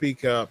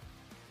speak up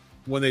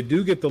when they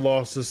do get the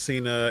loss to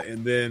Cena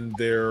and then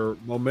their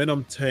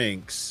momentum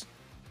tanks?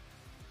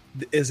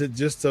 Is it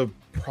just a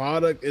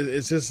product?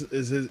 Is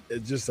it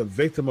just a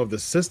victim of the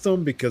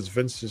system because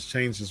Vince has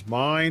changed his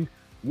mind?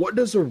 What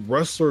does a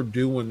wrestler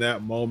do in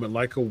that moment,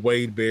 like a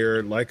Wade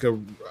Barrett, like a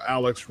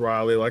Alex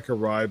Riley, like a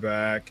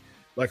Ryback,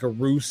 like a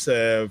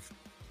Rusev?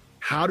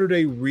 How do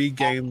they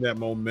regain that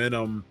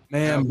momentum?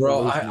 Man,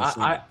 bro,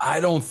 I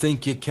don't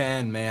think you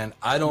can, man.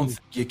 I don't think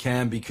you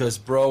can because,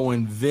 bro,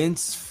 when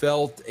Vince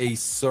felt a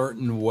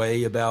certain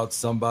way about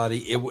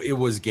somebody, it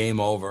was game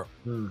over.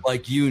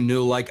 Like you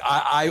knew, like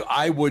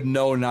I would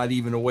know not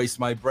even to waste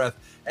my breath.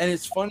 And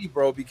it's funny,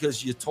 bro,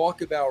 because you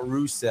talk about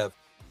Rusev.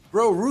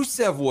 Bro,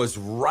 Rusev was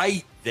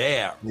right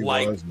there,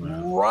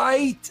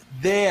 right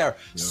there.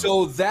 Yeah.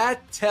 So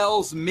that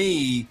tells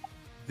me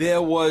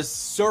there was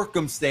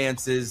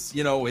circumstances,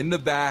 you know, in the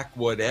back,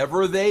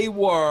 whatever they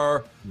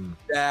were,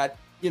 that,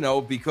 you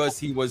know, because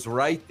he was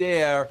right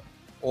there,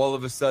 all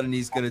of a sudden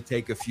he's going to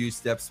take a few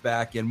steps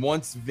back. And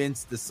once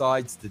Vince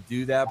decides to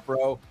do that,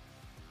 bro,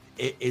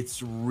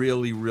 it's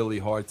really, really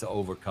hard to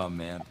overcome,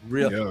 man.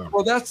 Really. Yeah.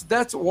 Well,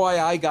 that's why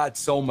I got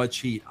so much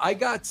heat. I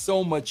got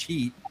so much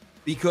heat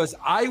because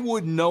I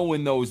would know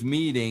in those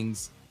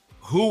meetings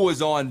who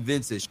was on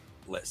Vince's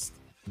list.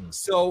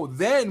 So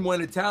then when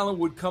a talent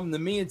would come to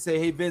me and say,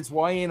 hey, Vince,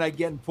 why ain't I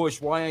getting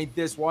pushed? Why ain't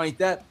this? Why ain't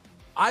that?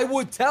 I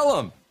would tell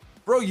him,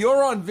 bro,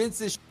 you're on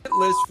Vince's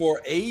list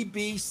for A,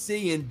 B,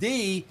 C, and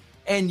D,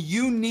 and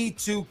you need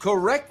to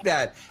correct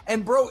that.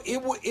 And, bro,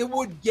 it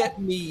would get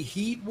me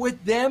heat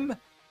with them,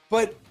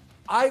 but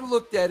I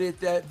looked at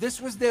it that this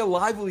was their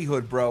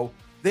livelihood, bro.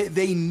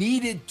 They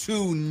needed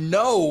to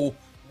know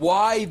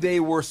why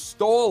they were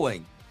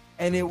stalling.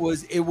 And it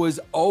was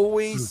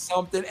always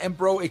something. And,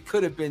 bro, it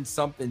could have been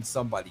something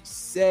somebody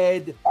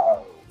said.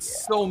 Oh, yeah.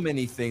 So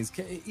many things.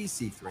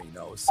 EC3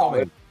 knows. So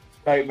many.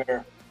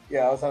 Nightmare.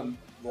 Yeah, I was on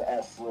the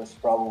S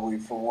list probably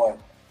for what?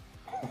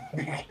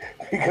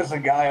 Because a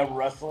guy I'm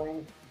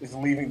wrestling is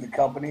leaving the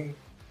company.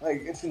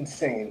 Like, it's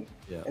insane.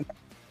 Yeah. And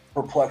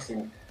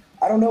perplexing.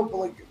 I don't know, but,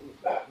 like,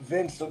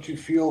 Vince, don't you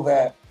feel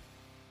that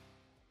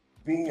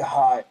being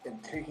hot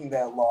and taking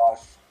that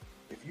loss,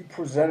 if you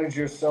presented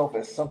yourself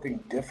as something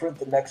different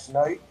the next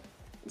night,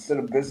 instead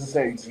of business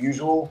as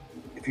usual,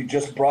 if you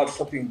just brought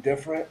something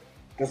different,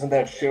 doesn't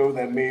that show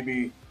that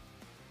maybe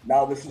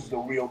now this is the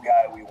real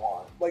guy we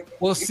want? Like,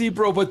 well, see,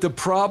 bro, but the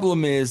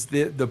problem is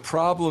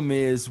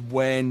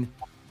when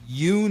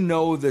you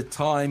know the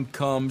time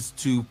comes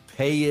to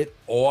pay it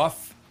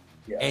off,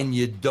 and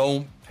you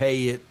don't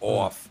pay it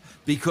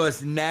off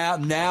because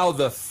now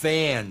the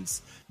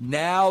fans.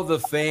 Now the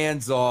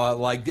fans are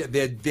like,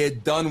 they're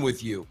done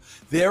with you.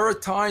 There are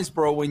times,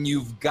 bro, when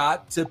you've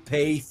got to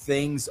pay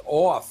things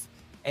off.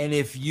 And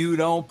if you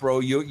don't, bro,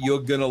 you're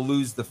going to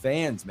lose the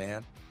fans,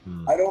 man.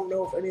 I don't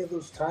know if any of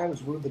those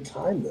times were the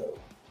time, though.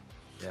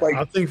 Yeah. Like,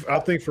 I think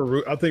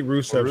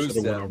Rusev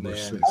should have went over.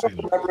 I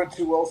don't remember it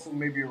too well, so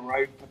maybe you're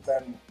right. But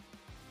then,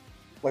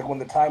 like, when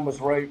the time was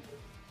right,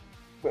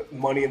 but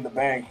Money in the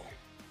Bank,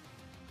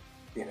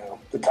 you know,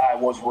 the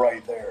time was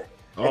right there.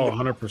 Oh,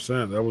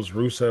 100%. That was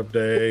Rusev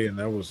Day, and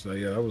that was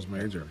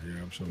major.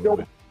 Yeah,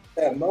 absolutely.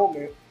 That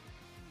moment,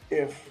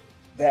 if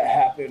that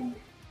happened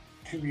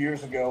 2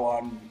 years ago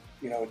on,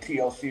 you know, a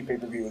TLC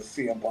pay-per-view with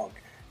CM Punk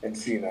and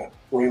Cena,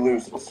 where he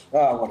loses,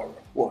 whatever,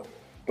 what?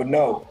 But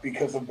no,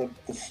 because of the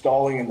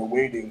stalling and the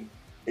waiting,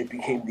 it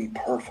became the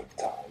perfect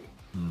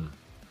time.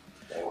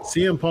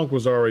 CM Punk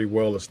was already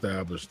well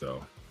established,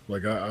 though.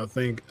 Like I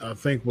think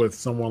with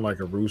someone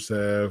like a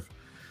Rusev,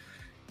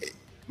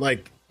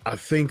 like. I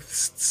think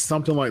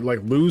something like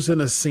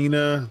losing a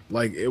Cena,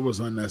 like it was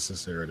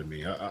unnecessary to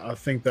me. I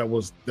think that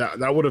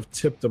would have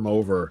tipped him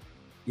over,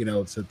 you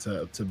know,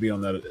 to be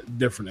on that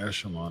different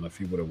echelon if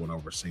he would have went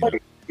over Cena.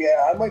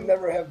 Yeah, I might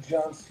never have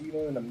John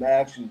Cena in a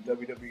match in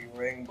WWE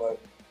ring, but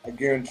I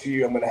guarantee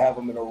you I'm going to have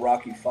him in a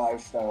Rocky V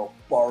style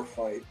bar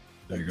fight.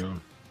 There you go.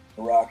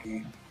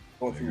 Rocky.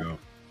 There you go.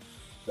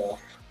 So.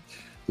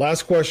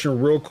 Last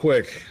question, real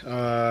quick.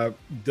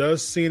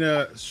 Should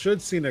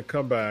Cena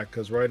come back?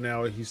 Because right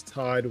now he's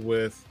tied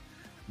with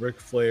Ric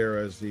Flair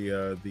as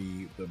the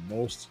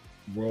most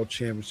world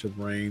championship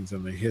reigns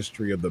in the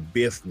history of the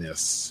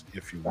business,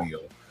 if you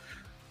will.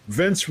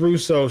 Vince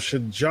Russo,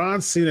 should John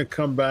Cena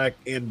come back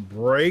and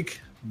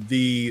break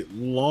the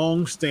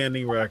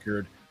long-standing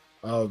record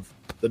of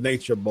the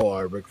Nature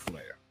Boy, Ric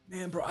Flair?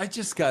 Man, bro, I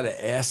just got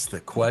to ask the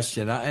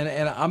question,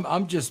 and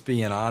I'm just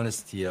being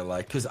honest here,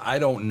 like, because I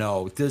don't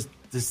know.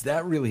 Does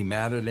that really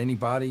matter to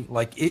anybody?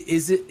 Like,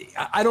 is it?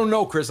 I don't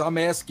know, Chris. I'm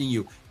asking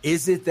you.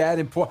 Is it that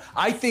important?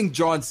 I think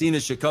John Cena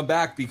should come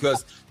back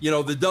because, you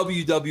know, the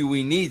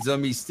WWE needs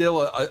him. He's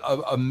still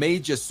a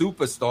major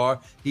superstar.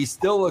 He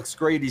still looks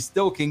great. He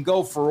still can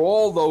go. For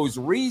all those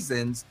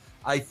reasons,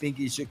 I think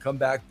he should come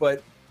back.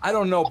 But I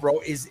don't know, bro.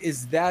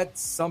 Is that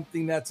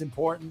something that's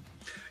important?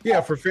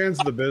 Yeah, for fans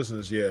of the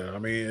business, yeah. I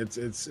mean,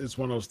 it's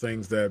one of those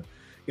things that,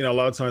 you know, a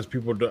lot of times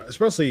people do,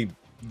 especially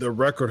the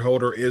record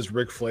holder is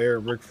Ric Flair.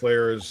 Ric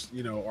Flair is,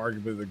 you know,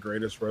 arguably the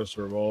greatest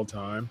wrestler of all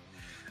time.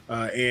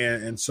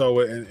 And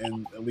so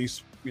at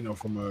least, you know,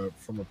 from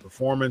a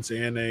performance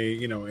and a,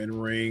 you know, in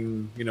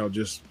ring, you know,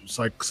 just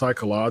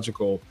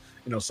psychological,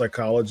 you know,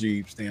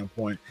 psychology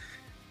standpoint,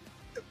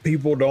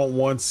 people don't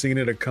want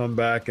Cena to come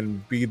back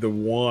and be the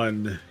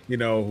one,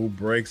 who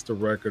breaks the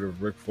record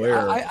of Ric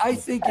Flair. I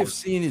think if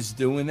Cena's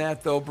doing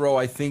that, though, bro,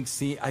 I think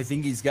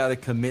he's got to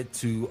commit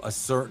to a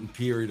certain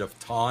period of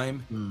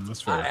time.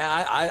 That's fair.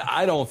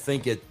 I don't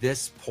think at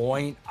this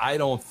point, I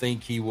don't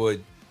think he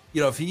would,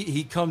 if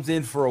he comes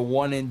in for a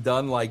one and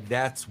done, like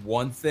that's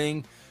one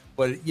thing.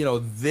 But,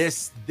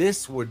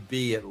 this would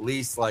be at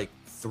least like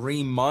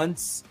 3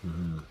 months.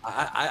 Mm-hmm.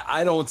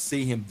 I don't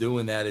see him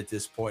doing that at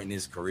this point in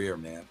his career,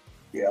 man.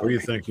 Yeah, what do you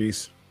think,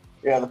 Keith?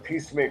 Yeah, the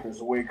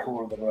Peacemaker's way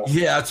cooler than Russell.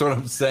 Yeah, that's what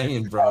I'm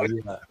saying, bro.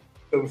 Yeah.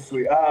 So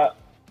sweet.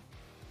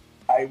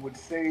 I would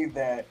say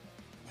that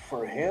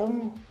for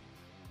him,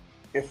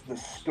 if the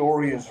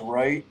story is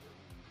right,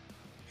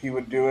 he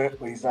would do it,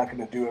 but he's not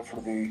going to do it for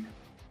the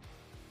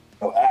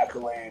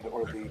accolade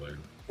or the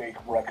fake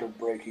record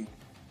breaking.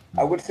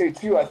 I would say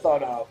too, I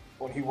thought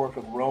when he worked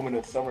with Roman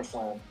at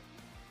SummerSlam,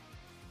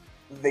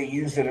 they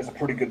used it as a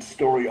pretty good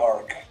story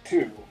arc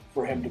too,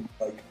 for him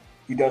to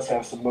he does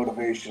have some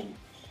motivation.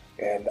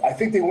 And I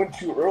think they went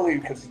too early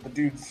because the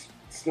dude's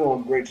still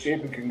in great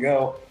shape and can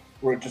go,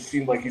 where it just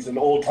seemed like he's an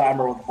old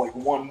timer with like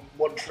one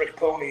trick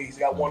pony. He's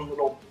got one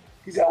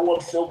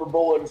silver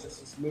bullet. It's just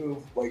this move.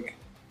 Like,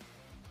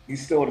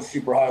 he's still at a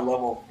super high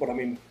level. But I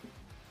mean,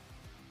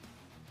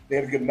 they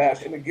had a good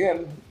match. And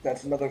again,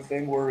 that's another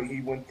thing where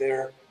he went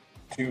there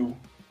to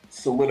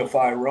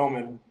solidify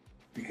Roman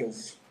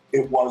because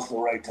it was the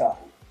right time.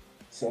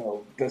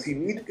 So does he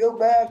need to go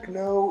back?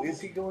 No.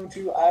 Is he going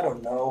to? I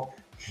don't know.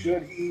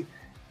 Should he?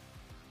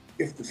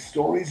 If the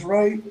story's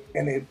right,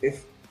 and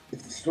if the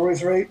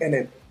story's right and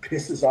it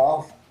pisses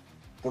off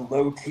the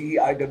low T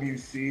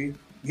IWC,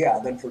 yeah,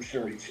 then for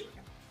sure he should.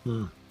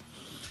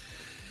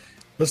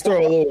 Let's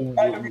throw a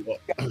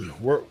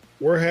little.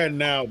 We're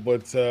heading out,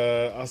 but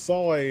I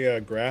saw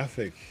a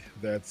graphic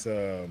that's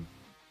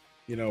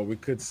we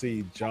could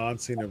see John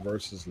Cena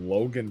versus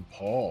Logan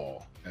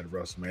Paul at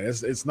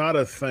WrestleMania. It's not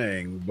a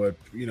thing, but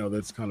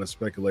that's kind of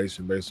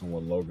speculation based on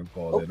what Logan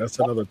Paul did. That's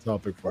another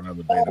topic for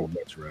another day to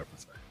watch your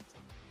appetite.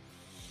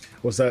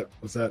 What's that?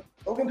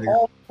 Logan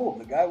Paul, cool.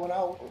 The guy went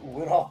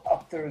all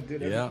out there and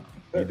did it. Yeah,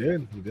 he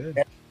did.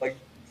 And like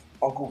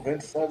Uncle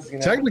Vince says,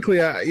 technically,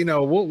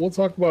 we'll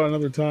talk about it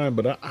another time,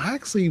 but I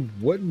actually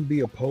wouldn't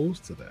be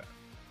opposed to that.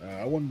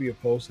 I wouldn't be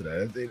opposed to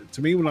that.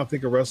 To me, when I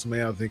think of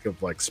WrestleMania, I think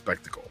of like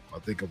spectacle. I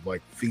think of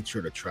like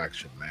featured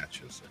attraction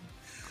matches.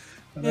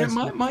 And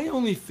my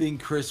only thing,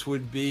 Chris,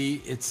 would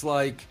be it's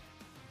like,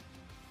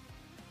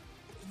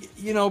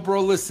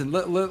 bro, listen,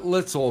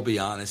 let's all be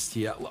honest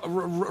here.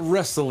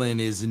 Wrestling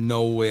is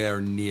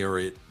nowhere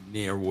near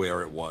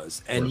where it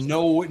was, and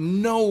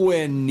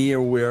nowhere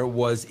near where it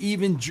was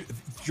even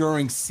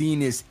during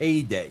Cena's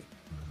heyday.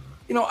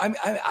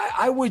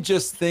 I would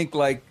just think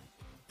like,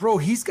 bro,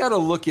 he's got to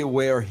look at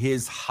where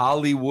his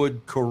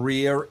Hollywood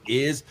career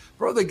is.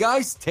 Bro, the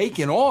guy's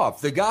taken off.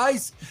 The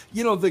guy's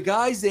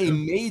a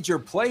major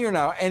player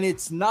now, and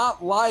it's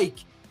not like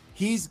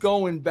he's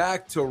going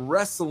back to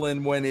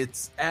wrestling when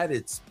it's at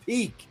its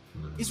peak.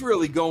 He's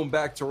really going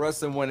back to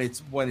wrestling when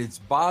it's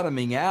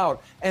bottoming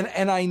out.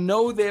 And I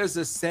know there's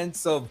a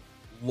sense of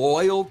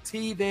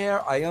loyalty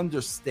there. I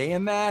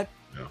understand that.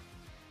 Yeah.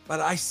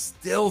 But I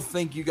still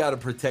think you got to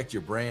protect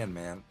your brand,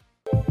 man.